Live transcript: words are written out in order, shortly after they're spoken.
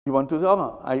You want to do,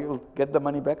 oh, I will get the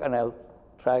money back and I'll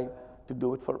try to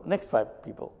do it for next 5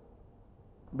 people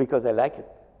because I like it.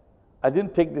 I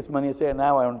didn't take this money and say,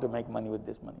 now I want to make money with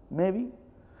this money. Maybe.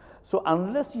 So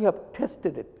unless you have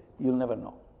tested it, you'll never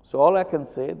know. So all I can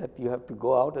say that you have to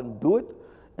go out and do it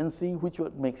and see which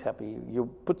one makes happy.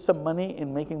 You put some money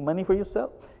in making money for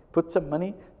yourself, put some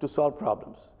money to solve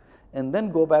problems. And then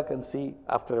go back and see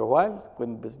after a while,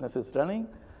 when business is running,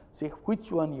 see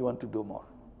which one you want to do more.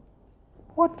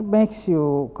 What makes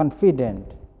you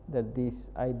confident that this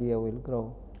idea will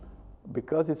grow?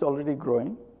 Because it's already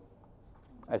growing.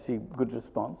 I see good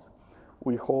response.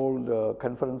 We hold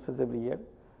conferences every year.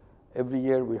 Every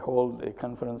year we hold a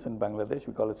conference in Bangladesh.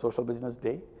 We call it Social Business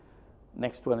Day.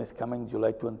 Next one is coming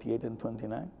July 28 and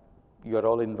 29. You are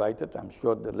all invited. I'm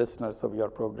sure the listeners of your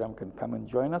program can come and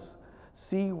join us.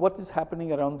 See what is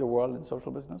happening around the world in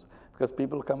social business, because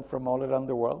people come from all around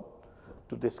the world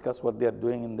to discuss what they are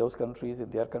doing in those countries,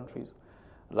 in their countries.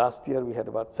 Last year we had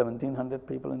about 1,700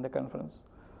 people in the conference.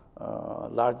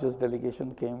 Largest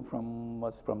delegation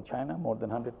was from China. More than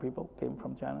 100 people came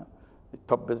from China. The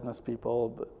top business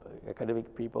people,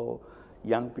 academic people,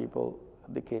 young people,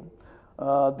 they came.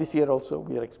 This year also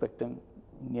we are expecting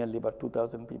nearly about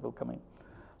 2,000 people coming.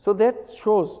 So that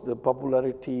shows the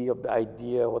popularity of the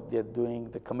idea, what they are doing,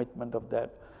 the commitment of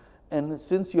that. And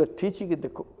since you are teaching in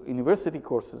the university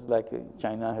courses, like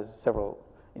China has several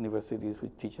universities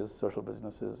which teaches social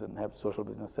businesses and have social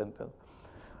business centers.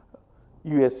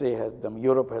 USA has them,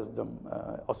 Europe has them,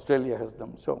 Australia has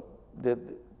them. So the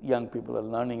young people are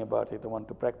learning about it and want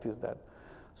to practice that.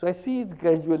 So I see it's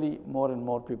gradually more and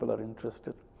more people are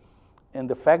interested. And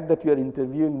the fact that you are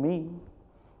interviewing me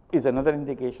is another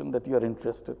indication that you are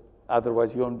interested.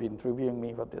 Otherwise, you won't be interviewing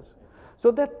me for this. So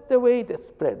that's the way it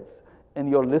spreads. And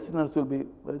your listeners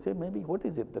will say, maybe what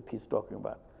is it that he's talking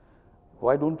about?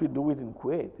 Why don't we do it in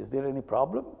Kuwait? Is there any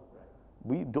problem?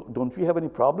 Don't we have any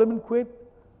problem in Kuwait?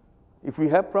 If we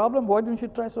have problem, why don't you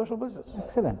try social business?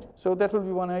 Excellent. So that will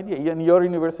be one idea. And your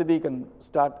university can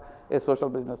start a social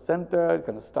business center, you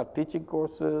can start teaching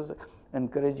courses,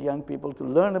 encourage young people to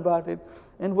learn about it,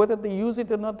 and whether they use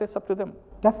it or not, that's up to them.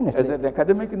 Definitely. As an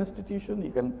academic institution,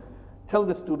 you can tell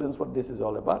the students what this is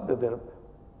all about, that there are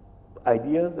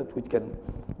ideas that which can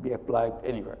be applied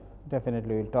anywhere.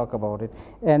 Definitely, we'll talk about it.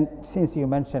 And since you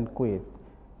mentioned Kuwait,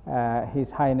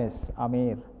 His Highness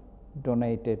Amir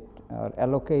donated or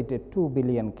allocated 2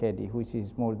 billion KD, which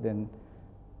is more than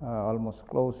almost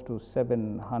close to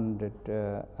 7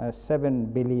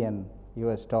 billion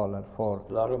US dollar for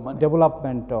a lot of money.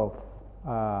 Development of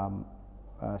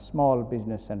small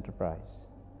business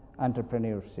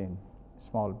entrepreneurs in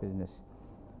small business.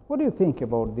 What do you think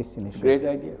about this initiative? It's a great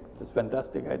idea. It's a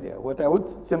fantastic idea. What I would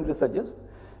simply suggest,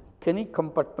 can he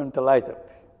compartmentalize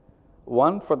it?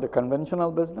 One for the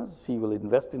conventional business, he will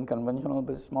invest in conventional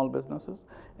small businesses.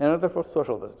 Another for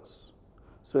social business.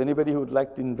 So anybody who would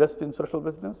like to invest in social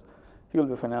business, he will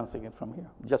be financing it from here,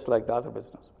 just like the other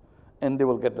business. And they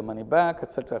will get the money back,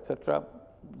 etc.,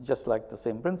 just like the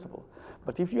same principle.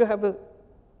 But if you have a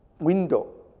window,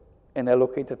 an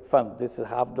allocated fund, this is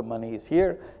half the money is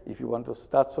here. If you want to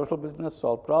start social business,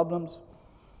 solve problems,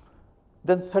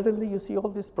 then suddenly you see all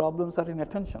these problems are in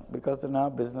attention, because now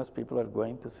business people are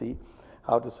going to see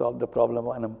how to solve the problem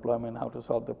of unemployment, how to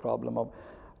solve the problem of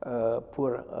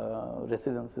poor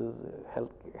residences,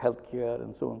 healthcare,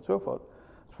 and so on and so forth.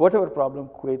 So whatever problem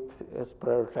Kuwait has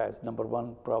prioritized, number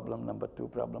 1 problem, number 2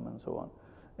 problem, and so on,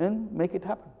 and make it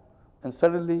happen. And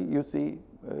suddenly you see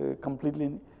a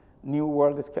completely new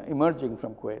world is emerging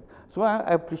from Kuwait. So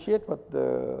I appreciate what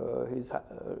His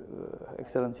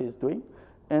Excellency is doing,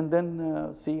 and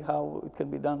then see how it can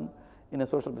be done in a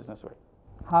social business way.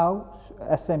 How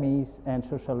SMEs and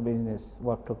social business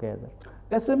work together?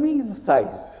 SME is a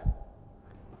size.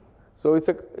 So it's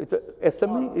a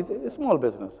SME is a small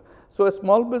business. So a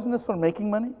small business for making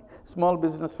money, small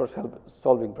business for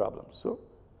solving problems. So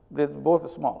they're both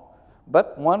small.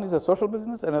 But one is a social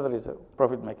business, another is a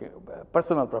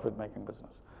personal profit-making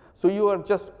business. So you are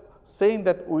just saying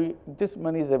that this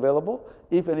money is available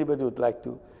if anybody would like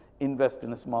to invest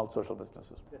in a small social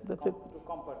businesses. That's it. To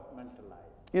compartmentalize.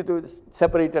 You have to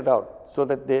separate it out so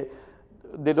that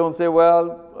they don't say,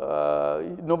 well,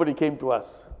 nobody came to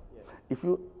us. Yes. If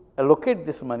you allocate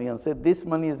this money and say this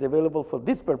money is available for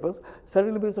this purpose,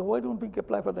 suddenly we say, why don't we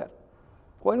apply for that?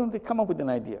 Why don't they come up with an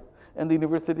idea? And the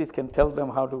universities can tell them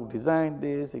how to design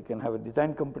this, you can have a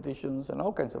design competitions and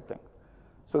all kinds of things,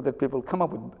 so that people come up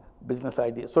with business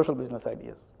ideas, social business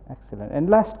ideas. Excellent. And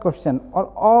last question,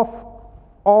 of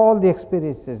all the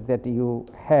experiences that you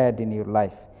had in your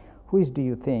life, which do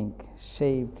you think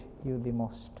shaped you the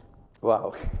most?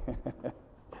 Wow.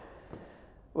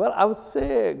 Well, I would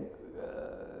say,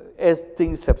 as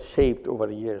things have shaped over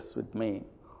years with me,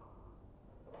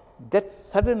 that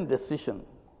sudden decision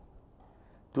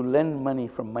to lend money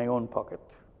from my own pocket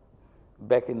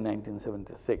back in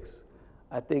 1976,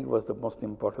 I think was the most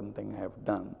important thing I have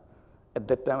done. At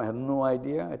that time, I had no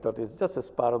idea. I thought it's just a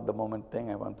spur of the moment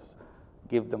thing. I want to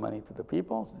give the money to the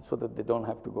people so that they don't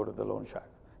have to go to the loan shark.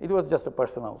 It was just a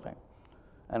personal thing.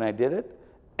 And I did it,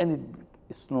 and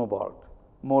it snowballed.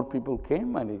 More people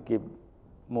came, and it gave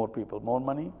more people more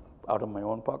money out of my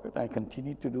own pocket. I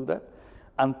continued to do that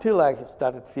until I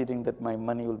started feeling that my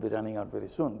money will be running out very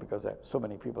soon because so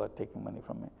many people are taking money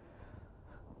from me.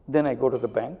 Then I go to the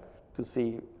bank to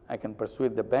see I can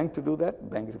persuade the bank to do that.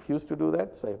 Bank refused to do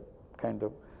that, so I kind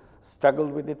of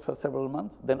struggled with it for several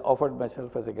months, then offered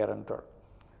myself as a guarantor.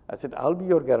 I said, I'll be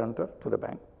your guarantor to the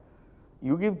bank.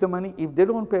 You give the money. If they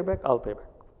don't pay back, I'll pay back.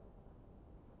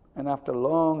 And after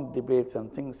long debates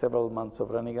and things, several months of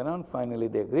running around, finally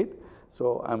they agreed.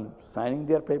 So I'm signing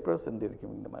their papers and they're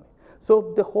giving the money.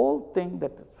 So the whole thing,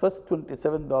 that first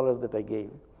 $27 that I gave,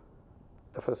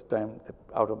 the first time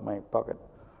out of my pocket,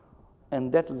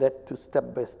 and that led to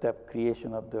step-by-step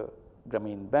creation of the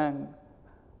Grameen Bank,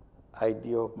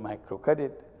 idea of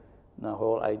microcredit, the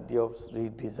whole idea of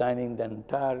redesigning the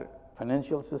entire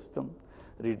financial system,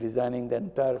 redesigning the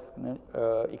entire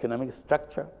economic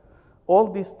structure.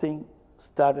 All these things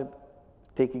started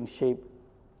taking shape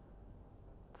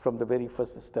from the very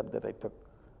first step that I took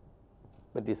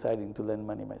by deciding to lend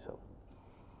money myself.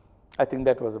 I think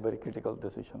that was a very critical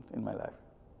decision in my life.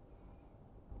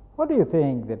 What do you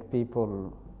think that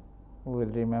people will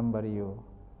remember you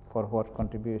for what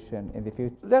contribution in the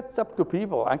future? That's up to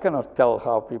people. I cannot tell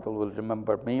how people will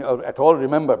remember me or at all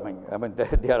remember me. I mean,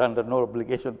 they are under no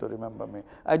obligation to remember me.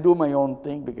 I do my own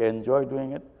thing because I enjoy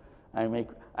doing it.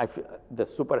 I feel the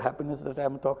super happiness that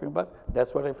I'm talking about,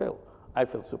 that's what I feel. I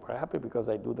feel super happy because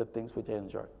I do the things which I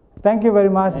enjoy. Thank you very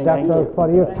much, Doctor,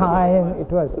 for your time. It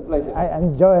was, I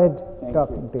enjoyed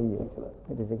talking to you.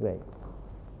 It is great.